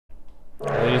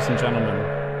Ladies and gentlemen,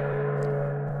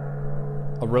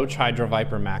 a Roach Hydra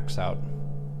Viper max out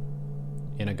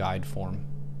in a guide form.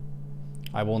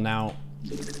 I will now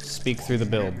speak through the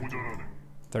build.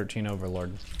 13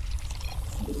 Overlord.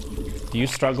 Do you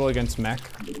struggle against mech?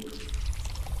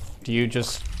 Do you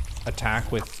just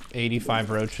attack with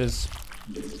 85 roaches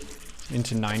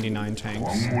into 99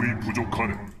 tanks?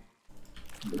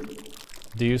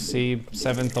 Do you see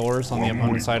 7 Thors on the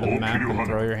opponent's side of the map and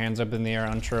throw your hands up in the air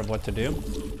unsure of what to do?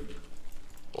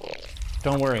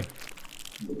 Don't worry.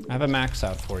 I have a max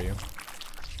out for you.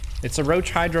 It's a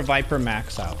Roach Hydra Viper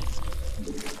max out.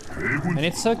 And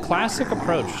it's a classic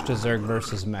approach to Zerg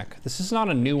versus mech. This is not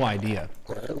a new idea.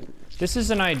 This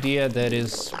is an idea that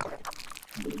is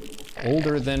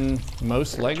older than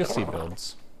most legacy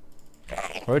builds.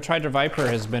 Roach Hydra Viper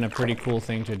has been a pretty cool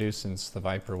thing to do since the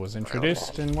Viper was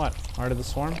introduced in what? Heart of the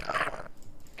Swarm?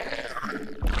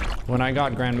 When I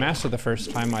got Grandmaster the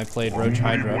first time, I played Roach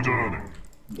Hydra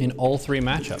in all 3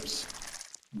 matchups.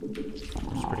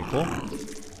 It's pretty cool.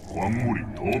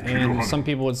 And some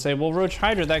people would say, well, Roach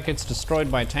Hydra, that gets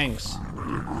destroyed by tanks.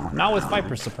 Not with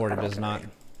Viper support, it does not.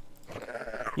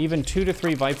 Even 2 to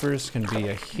 3 Vipers can be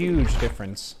a huge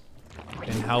difference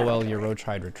in how well your Roach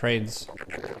Hydra trades.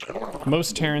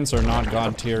 Most Terrans are not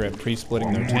god tier at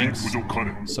pre-splitting their tanks,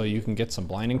 so you can get some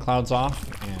blinding clouds off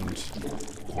and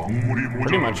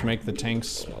pretty much make the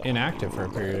tanks inactive for a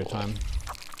period of time.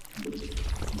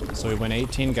 So we went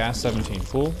 18 gas, 17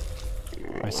 pool.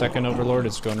 My second Overlord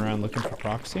is going around looking for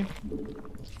proxy.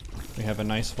 We have a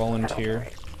nice volunteer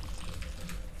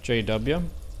JW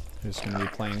who's going to be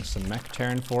playing some mech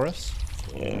Terran for us.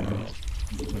 I'm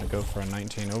going to go for a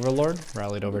 19 Overlord,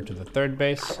 rallied over to the 3rd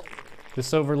base.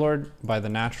 This Overlord, by the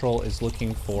natural, is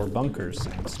looking for bunkers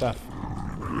and stuff.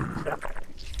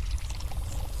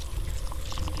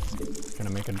 Gonna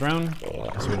make a drone,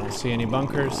 because we don't see any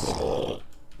bunkers.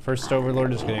 First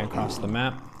Overlord is getting across the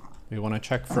map. We want to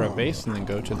check for a base and then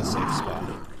go to the safe spot.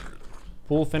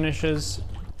 Pool finishes,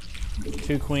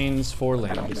 2 queens, 4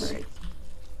 lings.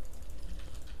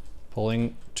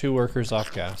 Pulling 2 workers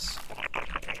off gas.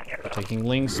 Taking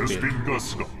ling speed.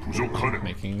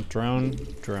 Making drone.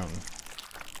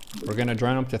 We're gonna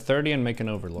drone up to 30 and make an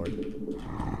Overlord.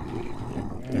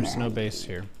 There's no base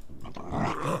here.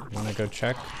 Wanna go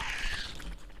check?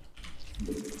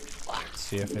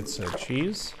 See if it's a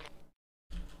cheese.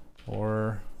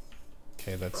 Or...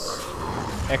 okay, that's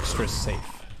extra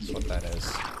safe, is what that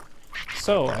is.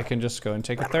 So I can just go and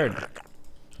take a 3rd.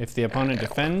 If the opponent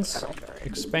defends,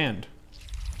 expand.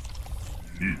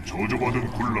 And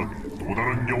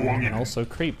also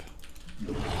creep.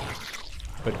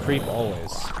 But creep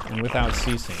always, and without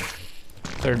ceasing.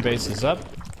 3rd base is up,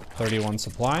 31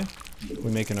 supply.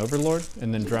 We make an Overlord,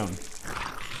 and then drone.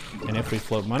 And if we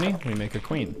float money, we make a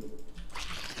queen.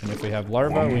 And if we have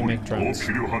larva, we make drones.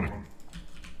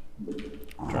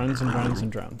 Drones and drones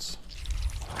and drones.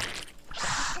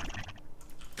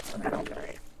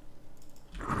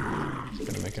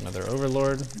 Gonna make another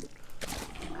Overlord.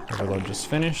 Overlord just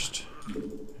finished.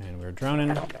 And we're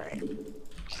droning.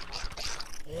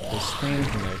 This queen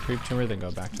can get a creep tumor, then go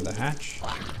back to the hatch.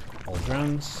 All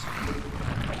drones.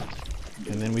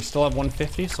 And then we still have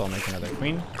 150, so I'll make another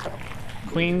queen.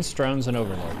 Queens, drones, and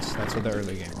Overlords. That's what the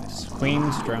early game is.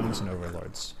 Queens, drones, and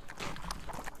Overlords.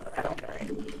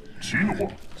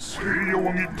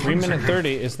 3 minute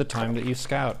 30 is the time that you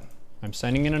scout. I'm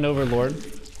sending in an Overlord,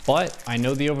 but I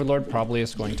know the Overlord probably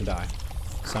is going to die.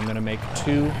 So I'm going to make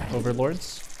 2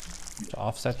 Overlords to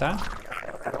offset that.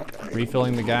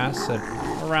 Refilling the gas at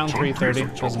around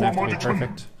 330. Doesn't have to be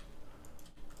perfect.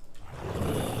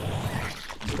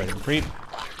 Spreading creep.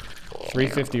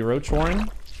 350 Roach Warren.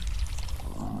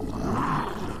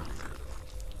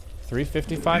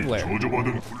 355 Lair.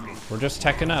 We're just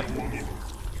teching up.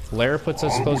 Lair puts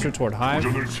us closer toward Hive.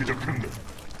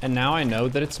 And now I know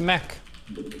that it's mech.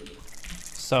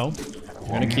 So, I'm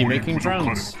going to keep making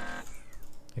drones.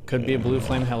 It could be a blue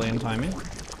flame Hellion timing.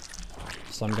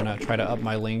 So I'm going to try to up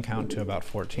my lane count to about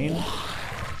 14.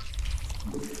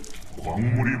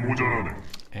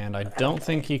 And I don't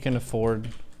think he can afford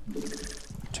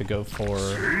to go for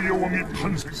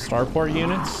starport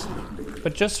units.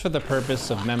 But just for the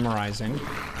purpose of memorizing,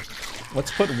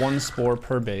 let's put 1 spore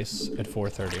per base at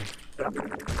 430.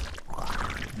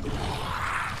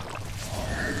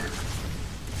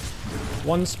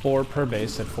 One spore per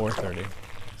base at 430.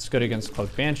 It's good against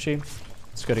Cloak Banshee.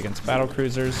 It's good against battle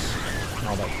cruisers and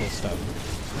all that cool stuff.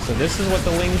 So this is what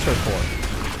the lings are for.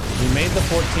 We made the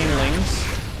 14 lings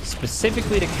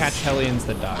specifically to catch Hellions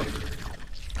that die.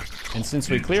 And since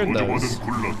we cleared those,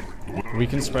 we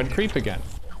can spread creep again.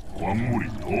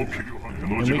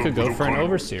 And we could go for an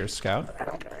Overseer Scout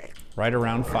right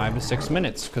around 5 to 6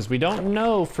 minutes, because we don't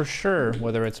know for sure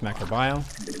whether it's mech or bio.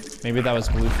 Maybe that was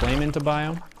blue flame into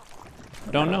bio.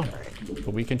 Don't know,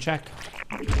 but we can check.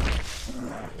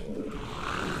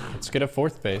 Let's get a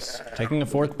 4th base. Taking a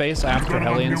 4th base after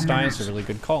Hellions die is a really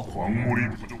good call.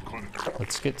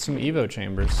 Let's get some Evo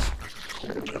chambers.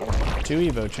 2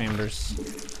 Evo chambers.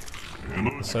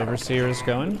 This Overseer is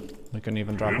going. We can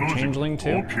even drop a Changeling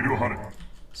too.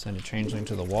 Send a Changeling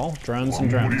to the wall. Drones and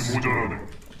drones.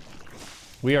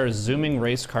 We are zooming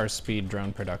race car speed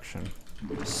drone production.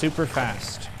 Super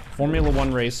fast. Formula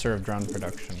 1 racer of drone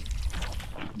production.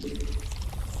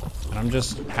 And I'm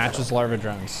just hatches, larva,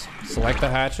 drones. Select the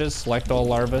hatches, select all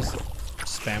larvas,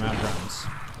 spam out drones.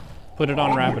 Put it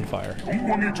on rapid fire.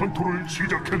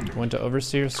 Went to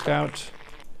Overseer Scout,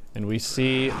 and we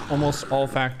see almost all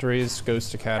factories,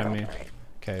 Ghost Academy.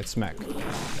 Okay, it's mech.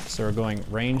 So we're going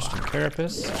ranged and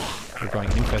carapace. We're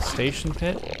going infestation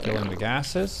pit, killing the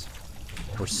gases.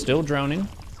 We're still droning.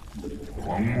 And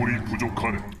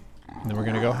then we're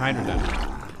gonna go Hydra down.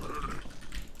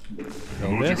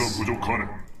 Go this.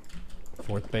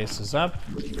 4th base is up,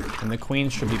 and the queen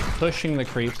should be pushing the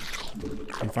creep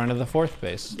in front of the 4th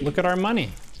base. Look at our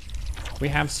money. We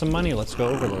have some money. Let's go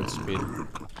Overlord speed.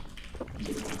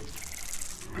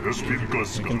 We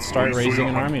can start raising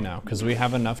an army now, because we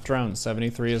have enough drones.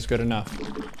 73 is good enough.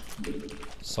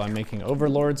 So I'm making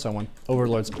Overlords. I want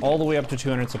Overlords all the way up to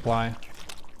 200 supply.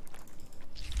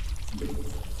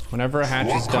 Whenever a hatch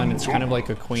is done, it's kind of like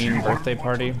a queen birthday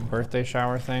party, birthday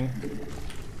shower thing.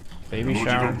 Baby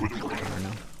shower? I don't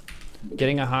know.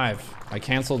 Getting a hive. I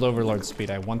canceled Overlord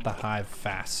speed. I want the hive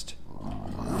fast.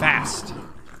 Fast!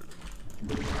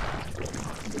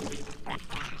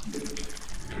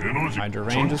 Hydra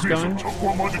range is going.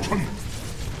 Okay.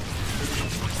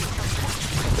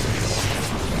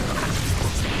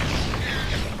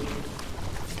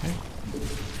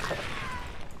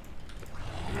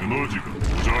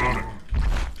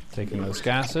 Taking those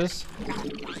gases.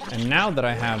 And now that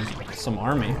I have some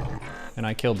army, and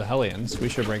I killed the Hellions, we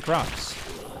should break rocks.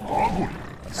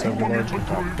 So Overlord can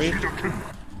drop creep.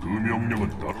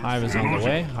 Hive is on the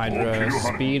way. Hydra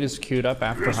speed is queued up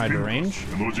after Hydra range.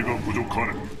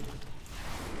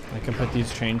 I can put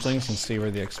these changelings and see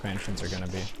where the expansions are going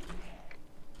to be.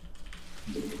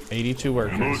 82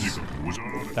 workers.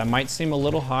 That might seem a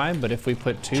little high, but if we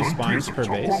put 2 spines per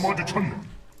base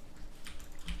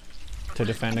to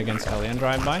defend against Hellion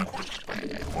drive-by,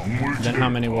 then how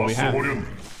many will we have?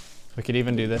 We could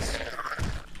even do this.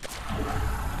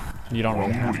 You don't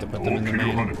really have to put them in the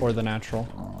main or the natural,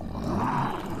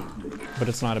 but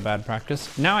it's not a bad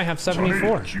practice. Now I have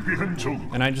 74,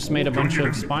 and I just made a bunch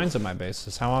of spines at my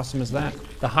bases. How awesome is that?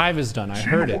 The hive is done, I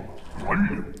heard it.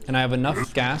 And I have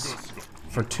enough gas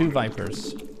for 2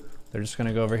 Vipers. They're just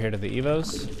gonna go over here to the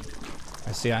Evos.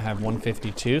 I see I have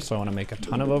 152, so I wanna make a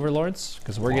ton of Overlords,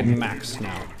 because we're getting maxed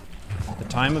now. The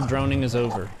time of droning is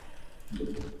over.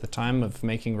 The time of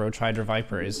making Roach Hydra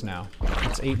Viper is now.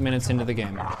 It's 8 minutes into the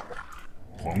game.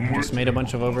 Just made a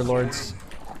bunch of Overlords,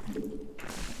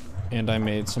 and I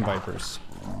made some Vipers.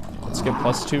 Let's get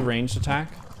 +2 ranged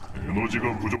attack, and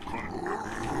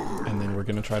then we're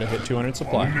gonna try to hit 200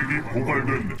 supply.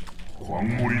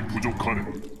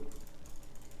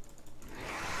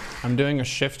 I'm doing a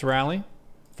shift rally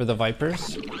for the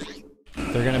Vipers.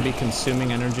 They're gonna be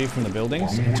consuming energy from the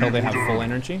buildings until they have full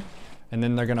energy, and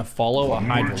then they're gonna follow a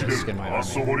Hydralisk in my army.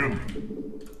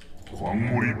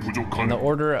 In the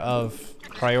order of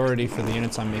priority for the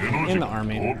units I'm making in the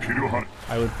army,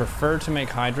 I would prefer to make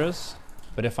Hydras,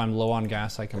 but if I'm low on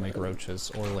gas, I can make Roaches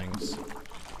or Lings.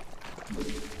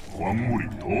 I'm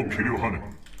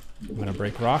gonna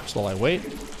break rocks while I wait.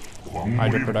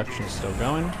 Hydra production is still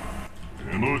going.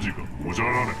 Let's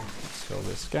fill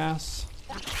this gas.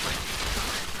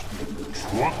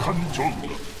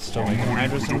 Still making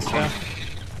Hydras and stuff.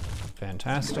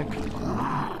 Fantastic.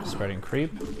 Spreading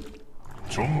creep.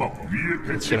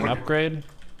 Let's get an upgrade.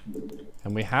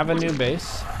 And we have a new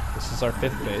base. This is our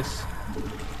 5th base.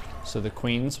 So the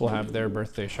queens will have their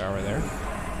birthday shower there.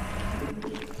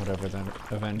 Whatever that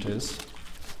event is.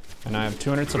 And I have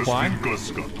 200 supply.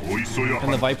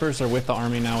 And the Vipers are with the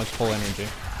army now with full energy.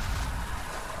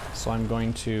 So I'm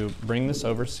going to bring this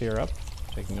Overseer up.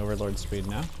 Taking Overlord speed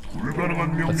now.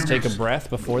 Let's take a breath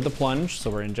before the plunge, so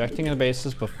we're injecting the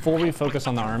bases before we focus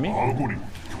on the army.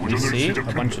 We see a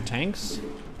bunch of tanks.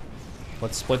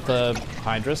 Let's split the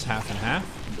Hydras half and half.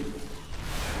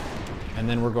 And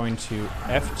then we're going to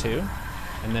F2,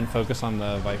 and then focus on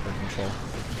the Viper control.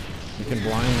 You can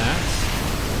blind that,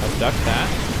 abduct that.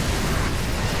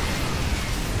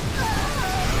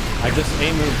 I just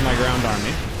A-moved my ground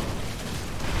army.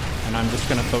 And I'm just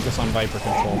gonna focus on Viper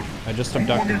control. I just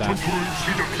abducted that.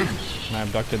 And I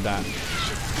abducted that.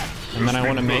 And then I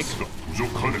wanna make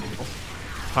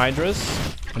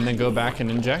Hydras, and then go back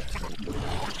and inject.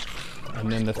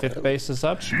 And then the 5th base is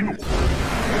up.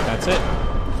 That's it.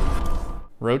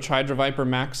 Roach, Hydra, Viper,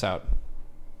 max out.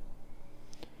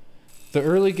 The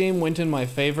early game went in my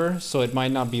favor, so it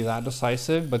might not be that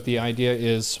decisive, but the idea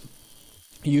is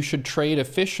you should trade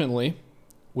efficiently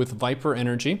with Viper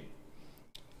energy,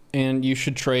 and you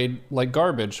should trade like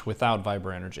garbage without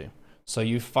Viper energy. So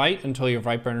you fight until your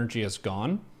Viper energy is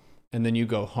gone, and then you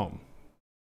go home.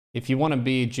 If you want to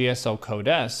be GSL Code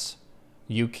S,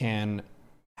 you can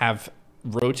have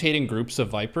rotating groups of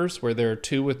Vipers where there are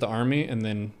 2 with the army and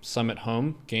then some at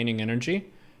home gaining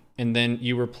energy, and then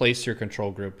you replace your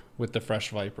control group with the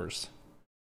fresh Vipers.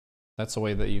 That's a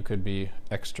way that you could be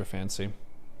extra fancy.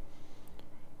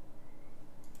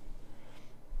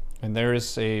 And there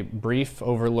is a brief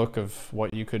overlook of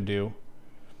what you could do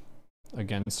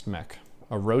against mech.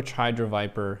 A Roach, Hydra,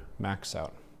 Viper max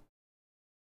out.